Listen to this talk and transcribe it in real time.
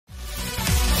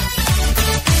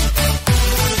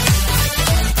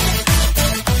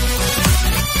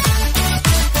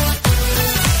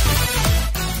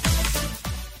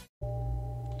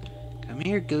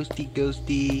here, ghosty,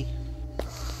 ghosty.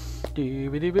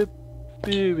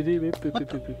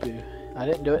 I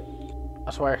didn't do it.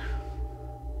 I swear.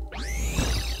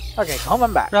 Okay,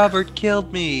 coming back. Robert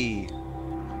killed me.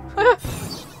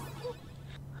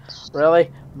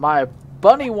 Really? My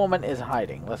bunny woman is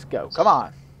hiding. Let's go. Come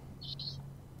on.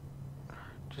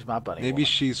 Just my bunny Maybe woman.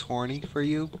 she's horny for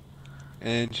you,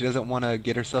 and she doesn't want to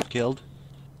get herself killed.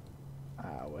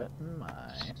 I wouldn't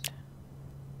mind.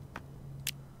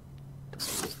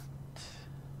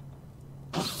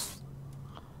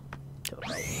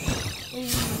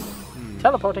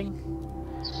 Teleporting.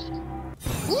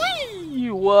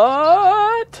 Whee!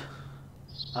 What?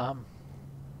 I'm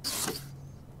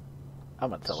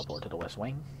gonna teleport to the West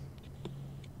Wing.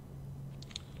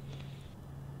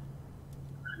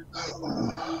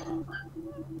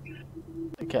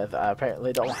 Because I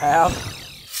apparently don't have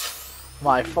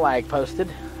my flag posted.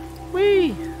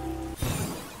 Whee!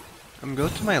 Go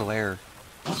to my lair,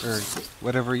 or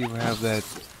whatever you have that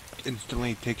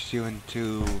instantly takes you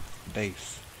into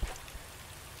base.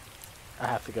 I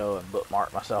have to go and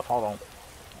bookmark myself. Hold on.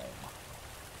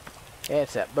 Yeah,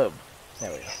 it's that. Boom.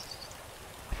 There we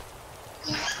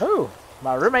go. Ooh,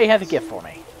 my roommate has a gift for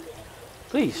me.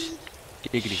 Please,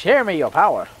 Giggity. share me your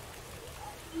power.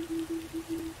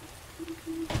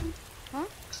 Huh?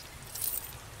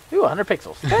 Ooh, 100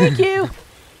 pixels. Thank you.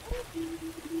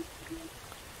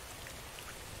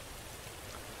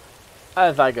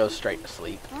 As I go straight to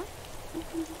sleep.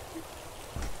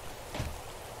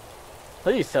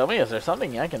 Please tell me, is there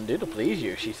something I can do to please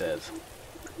you? She says.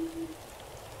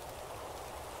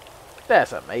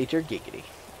 That's a major giggity.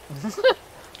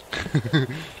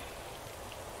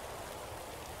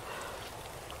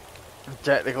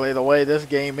 Technically, the way this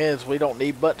game is, we don't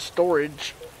need much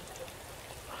storage.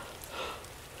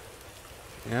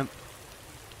 Yep.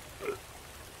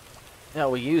 No,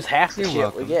 we use half the You're shit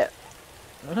welcome. we get.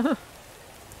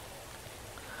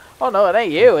 Oh no, it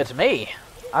ain't you, it's me.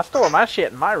 I store my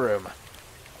shit in my room.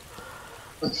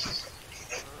 Alright,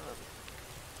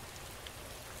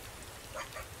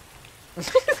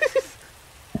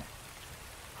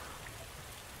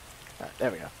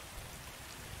 there we go.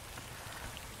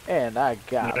 And I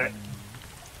got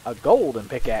a golden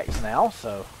pickaxe now,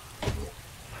 so.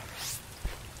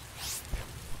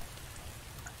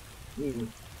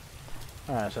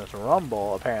 Alright, since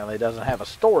Rumble apparently doesn't have a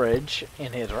storage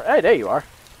in his room. Hey, there you are.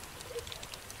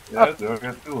 Yeah, I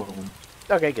got 2 of them.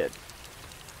 Okay, good.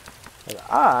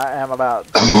 I am about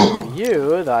to give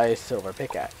you thy silver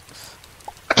pickaxe.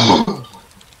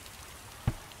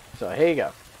 So here you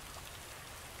go.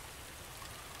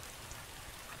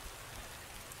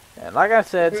 And like I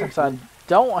said, since I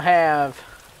don't have,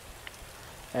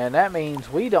 and that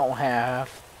means we don't have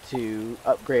to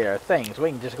upgrade our things, we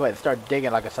can just go ahead and start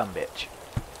digging like a sumbitch.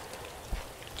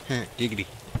 Giggity.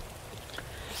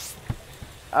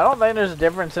 I don't think there's a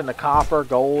difference in the copper,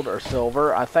 gold, or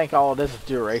silver. I think all of this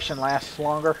duration lasts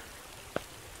longer.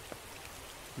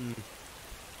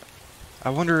 I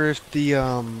wonder if the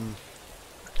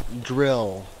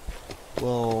drill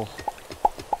will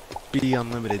be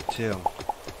unlimited too.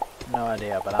 No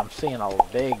idea, but I'm seeing a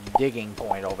big digging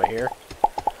point over here.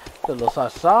 It looks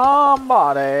like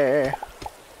somebody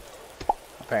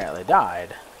apparently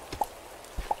died.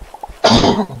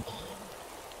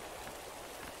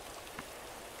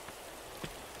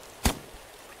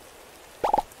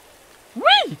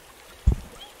 Whee!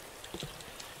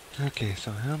 Okay,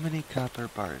 so how many copper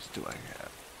bars do I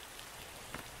have?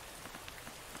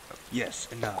 Yes,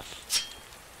 enough.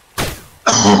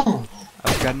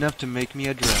 I've got enough to make me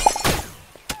a drill.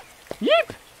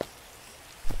 Yeep!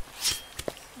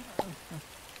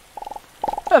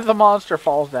 As the monster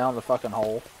falls down the fucking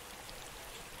hole.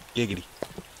 Giggity.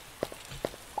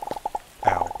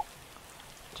 Ow.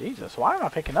 Jesus, why am I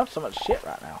picking up so much shit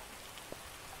right now?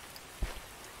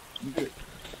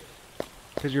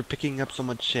 Because you're picking up so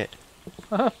much shit.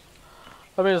 I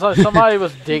mean, it's like somebody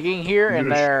was digging here and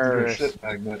You're a their shit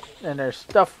magnet.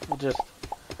 stuff just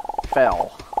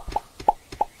fell.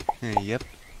 Yep.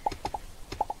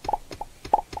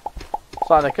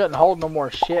 So they couldn't hold no more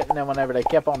shit, and then whenever they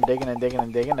kept on digging and digging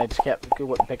and digging, they just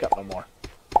wouldn't pick up no more.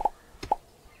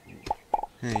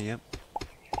 Yep.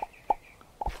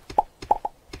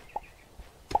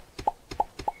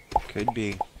 Could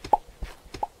be.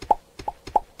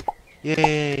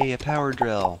 Yay, a power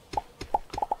drill.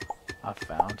 I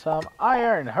found some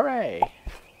iron, hooray!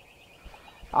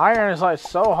 Iron is like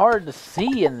so hard to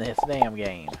see in this damn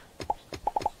game.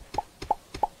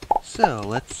 So,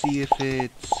 let's see if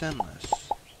it's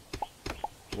endless.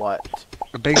 What?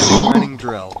 A basic mining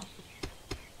drill.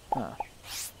 Huh.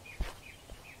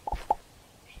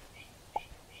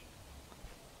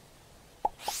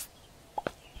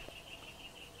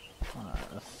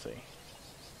 Let's see.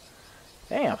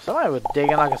 Damn, somebody was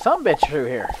digging like a sumbitch through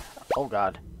here. Oh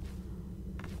god.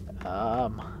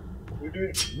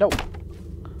 Nope.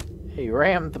 He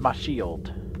rammed my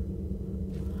shield.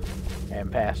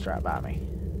 And passed right by me.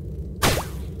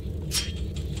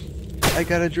 I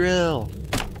got a drill.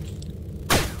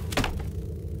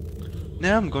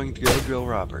 Now I'm going to go drill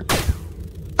Robert.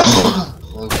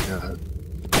 Oh god.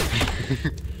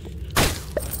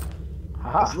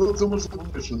 Haha. It's a little too much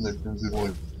information that comes in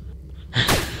like.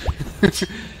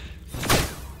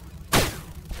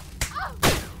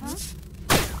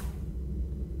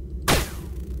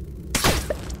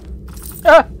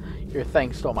 Ah! Your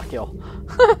thing stole my kill.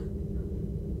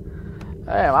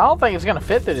 Damn, I don't think it's gonna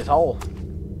fit through this hole.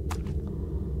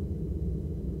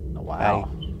 Oh, wow.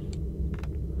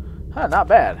 Huh, not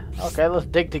bad. Okay, let's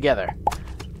dig together.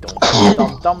 Dum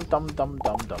dum dum dum dum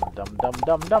dum dum dum dum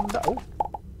dum dum dum. Oh,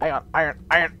 hang on, iron.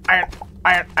 You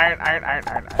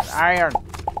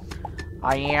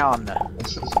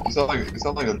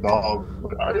sound like a dog.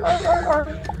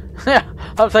 Yeah,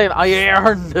 I'm saying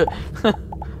iron.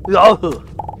 Oh.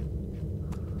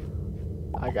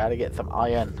 I gotta get some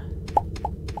iron.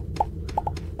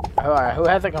 Alright, who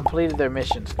hasn't completed their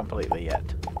missions completely yet?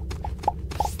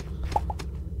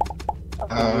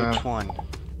 Which one?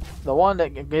 The one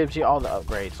that gives you all the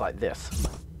upgrades, like this.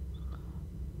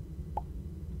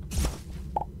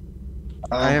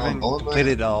 I haven't played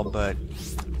it all, but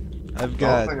I've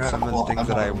got some of the things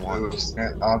that I want. See,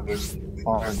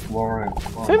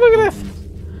 look at this!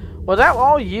 Was that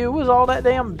all you? Was all that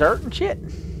damn dirt and shit?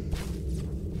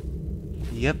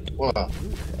 Yep. What?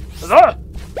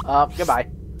 Goodbye.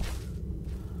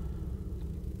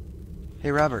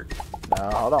 Hey, Robert. No,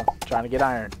 hold on. Trying to get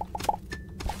iron.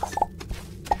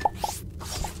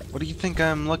 What do you think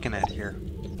I'm looking at here?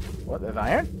 What, there's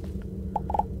iron?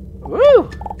 Woo!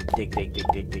 Dig, dig, dig,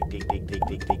 dig, dig, dig, dig, dig,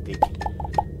 dig, dig, dig.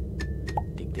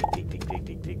 Dig, dig, dig, dig, dig,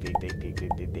 dig, dig, dig, dig, dig, dig,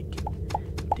 dig, dig.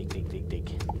 Dig, dig, dig, dig,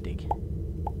 dig.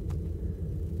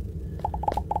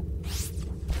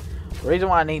 The reason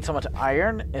why I need so much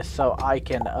iron is so I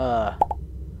can, how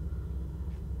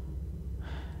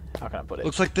can I put it?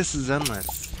 Looks like this is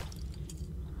endless.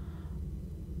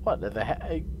 What, does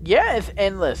it yeah, it's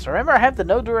endless. Remember I have the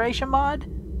no duration mod?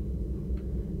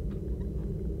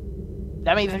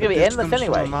 That means it's gonna be endless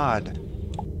anyway. Mod.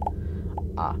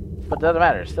 Ah, but it doesn't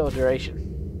matter. It's still a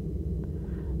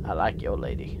duration. I like your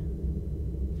lady.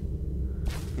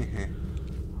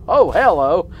 Oh,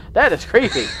 hello. That is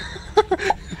creepy.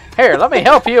 Here, let me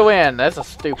help you in. That's a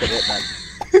stupid, isn't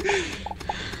it?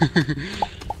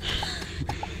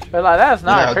 But like, that's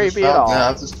not creepy at all. Yeah,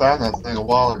 I just found that thing a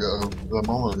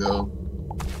moment ago.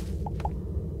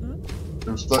 It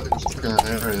was stuck in an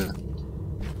area.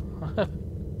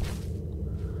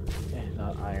 Yeah,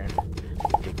 not iron.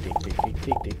 Dig, dig, dig, dig,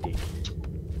 dig, dig, dig.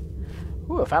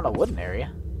 Ooh, I found a wooden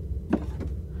area.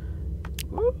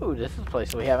 Ooh, this is a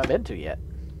place we haven't been to yet.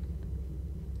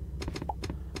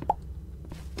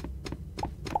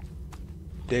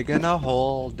 Digging a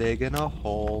hole, digging a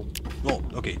hole. Oh,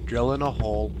 okay, drilling a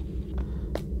hole.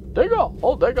 Dig a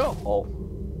hole, dig a hole.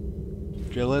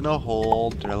 Drilling a hole,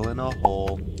 drilling a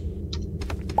hole.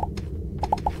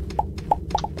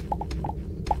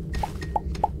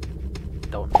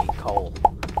 Don't need coal.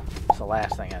 It's the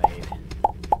last thing I need.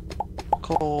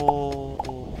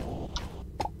 Coal.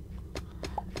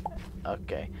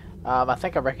 Okay. I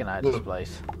think I recognize this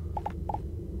place.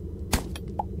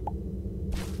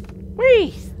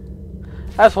 Whee!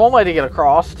 That's one way to get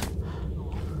across.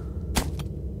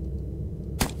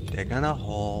 Digging a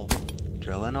hole,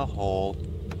 drilling a hole.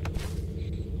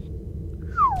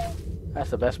 That's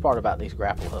the best part about these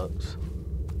grapple hooks.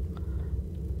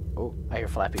 Oh, I hear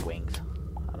flappy wings.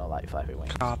 I don't like flappy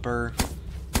wings. Copper.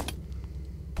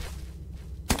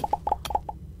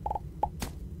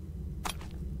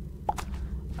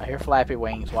 I hear flappy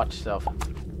wings. Watch yourself.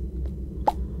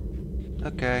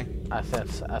 Okay. I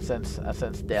sense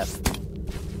death.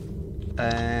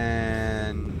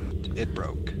 And it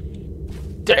broke.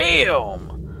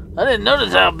 Damn! I didn't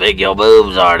notice how big your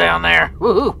boobs are down there.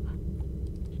 Woohoo!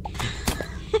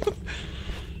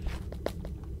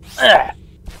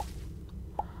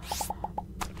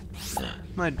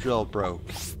 My drill broke.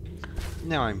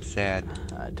 Now I'm sad.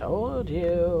 I told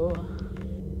you.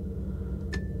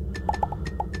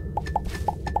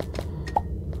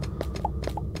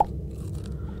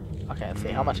 Okay, let's see.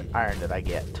 How much iron did I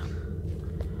get?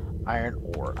 Iron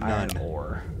ore. Iron None.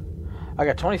 ore. I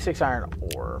got 26 iron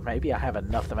ore. Maybe I have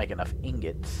enough to make enough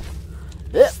ingots.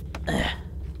 Ugh.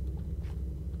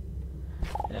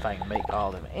 And if I can make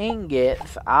all them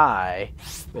ingots, I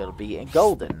will be in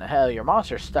golden. The hell, your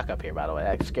monster's stuck up here, by the way.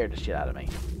 That scared the shit out of me.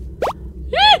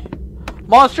 Yee!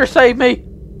 Monster, save me!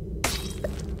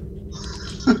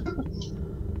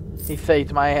 He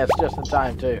saved my ass just in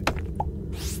time, too.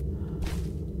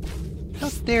 How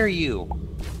dare you?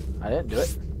 I didn't do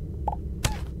it.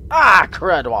 Ah,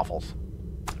 crud waffles.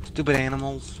 Stupid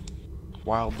animals.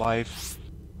 Wildlife.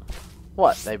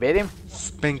 What, they bit him?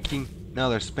 Spanking. No,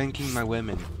 they're spanking my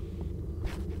women.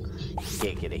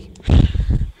 Giggity.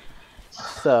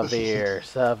 Severe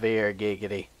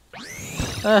giggity.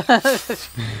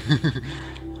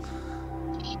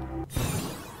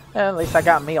 At least I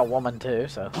got me a woman too,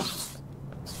 so.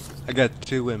 I got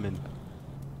 2 women.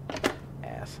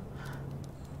 Ass.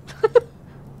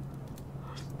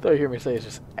 Don't hear me say it's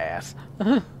just ass.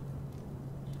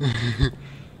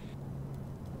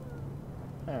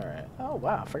 Alright. Oh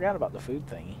wow, I forgot about the food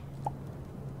thingy.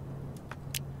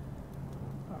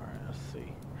 Alright, let's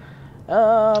see.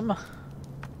 No,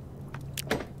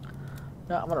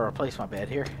 I'm gonna replace my bed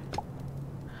here.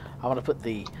 I'm gonna put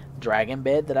the dragon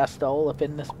bed that I stole up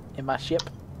in my ship.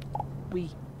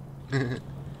 Wee.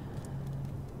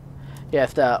 Yeah,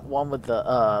 it's the one with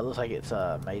the looks like it's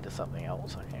made of something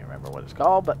else. I can't remember what it's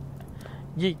called, but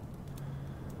yeet.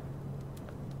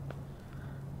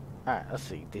 Alright, let's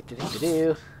see.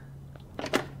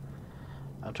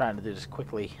 I'm trying to do this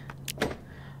quickly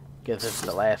because this is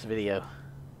the last video.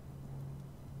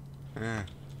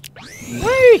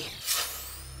 Whee!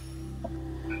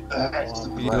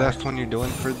 The last one you're doing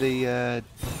for the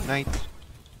night?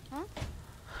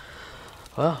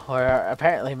 Well, we're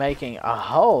apparently making a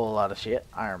whole lot of shit.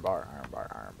 Iron bar.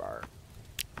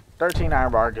 13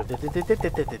 iron bar. There we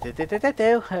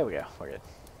go. We're good.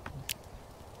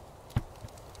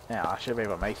 Now, I should be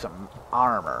able to make some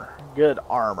armor. Good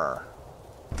armor.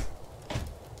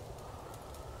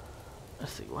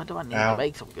 Let's see, what do I need to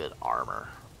make some good armor?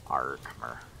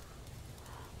 Armor.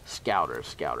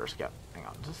 Scouters. Hang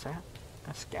on, is this that?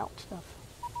 That's scout stuff?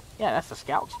 Yeah, that's the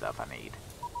scout stuff I need.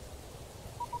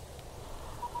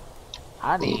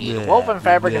 I need woven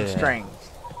fabric and string.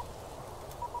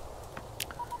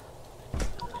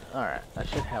 Alright, I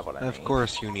should have what I need. Of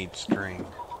course you need string.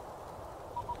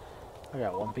 I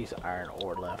got 1 piece of iron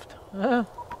ore left. Where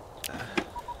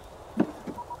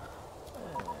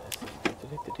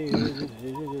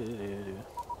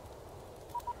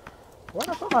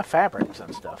do I put my fabrics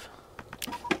and stuff?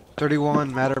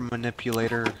 31 matter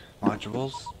manipulator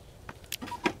modules.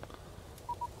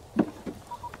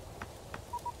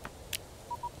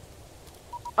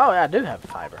 Oh yeah, I do have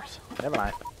fibers. Never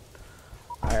mind.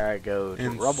 Alright, go to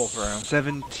Rubble's room.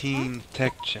 17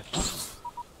 tech chips.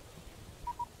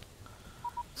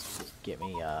 Get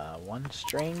me 1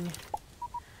 string.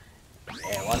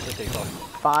 And 1, 2, 3, 4,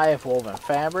 5 woven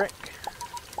fabric.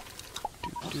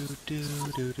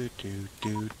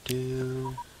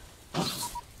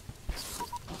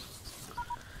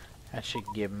 That should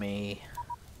give me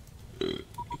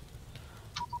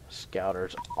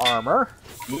Scouter's armor.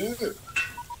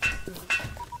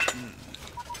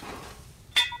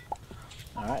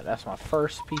 Alright, that's my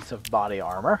first piece of body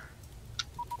armor.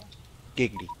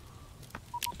 Giggity.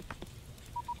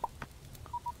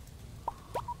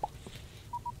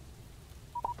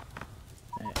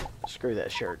 Screw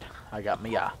that shirt. I got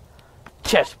me a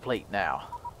chest plate now.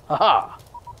 Haha!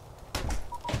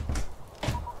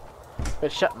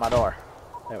 Quit shutting my door.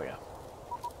 There we go.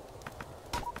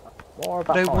 More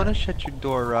But I popcorn. want to shut your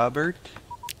door, Robert.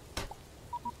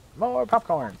 More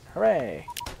popcorn. Hooray!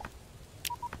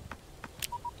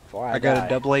 Before I got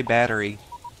die. a AA battery.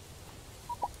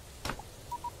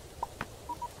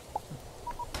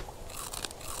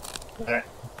 There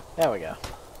we go.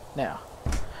 Now,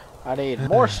 I need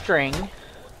more string.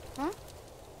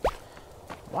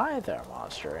 Why is there a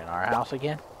monster in our house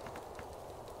again?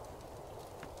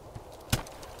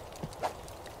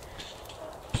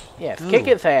 Yes, kick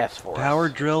its ass for Power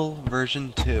us. drill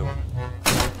version 2.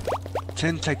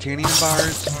 10 titanium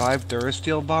bars, 5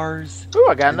 Durasteel bars, Ooh,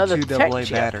 I got and another 2 tech AA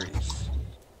chip. batteries.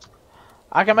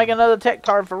 I can make another tech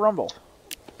card for Rumble.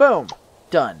 Boom.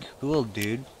 Done. Cool,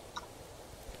 dude.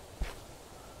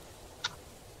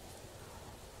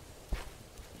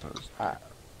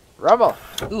 Rumble.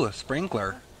 Ooh, a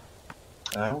sprinkler.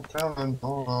 I'm coming.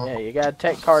 Hold on. Yeah, you got a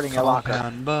tech card in your locker.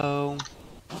 Compound bow.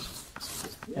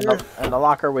 In the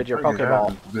locker with your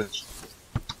Pokeball. Bitch.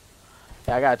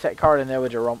 Yeah, I got a tech card in there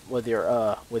with your Rumble, with your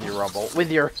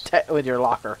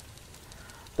locker.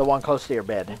 The one close to your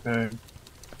bed. Okay.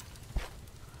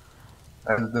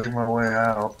 I had to dig my way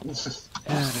out. Oh,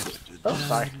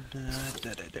 sorry. Let's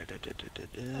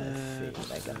see,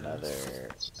 make another.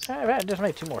 I just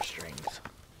made 2 more strings.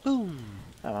 Boom.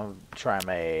 I'm gonna try and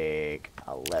make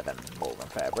 11 woven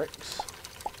fabrics.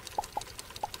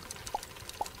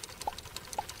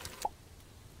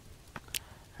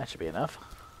 That should be enough.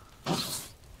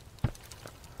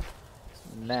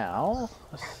 Now,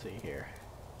 let's see here.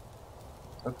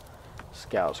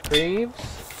 Scout's Creeves.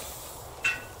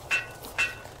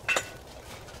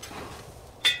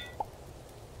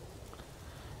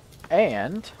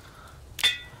 And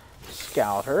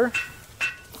Scouter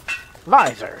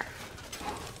Visor.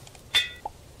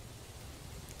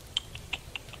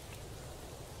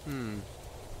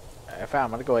 If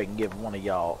I'm gonna go ahead and give one of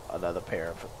y'all another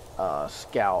pair of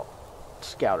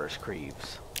Scouter's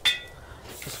Creeves.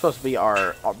 It's supposed to be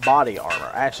our body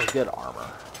armor, actually good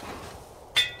armor.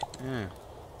 Yeah.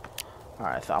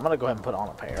 Alright, so I'm gonna go ahead and put on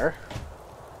a pair.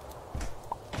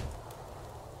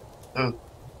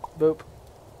 Boop.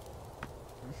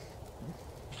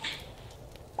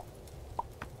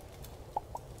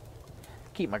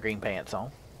 Keep my green pants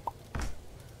on.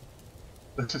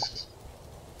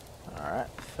 Alright,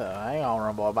 so hang on,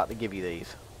 Rumble, I'm about to give you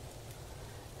these.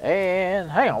 And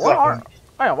hang on, what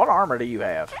armor do you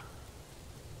have?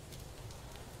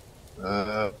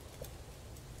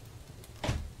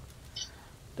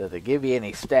 Does it give you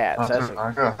any stats?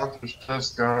 I got Hunter's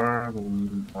chest guard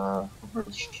and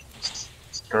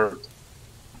skirt.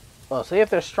 Well, see if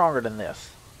they're stronger than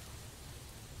this.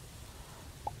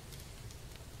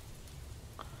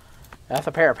 That's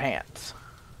a pair of pants.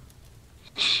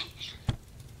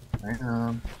 Hang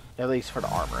on. At least for the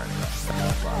armor,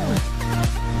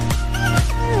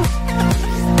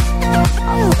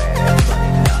 anyway.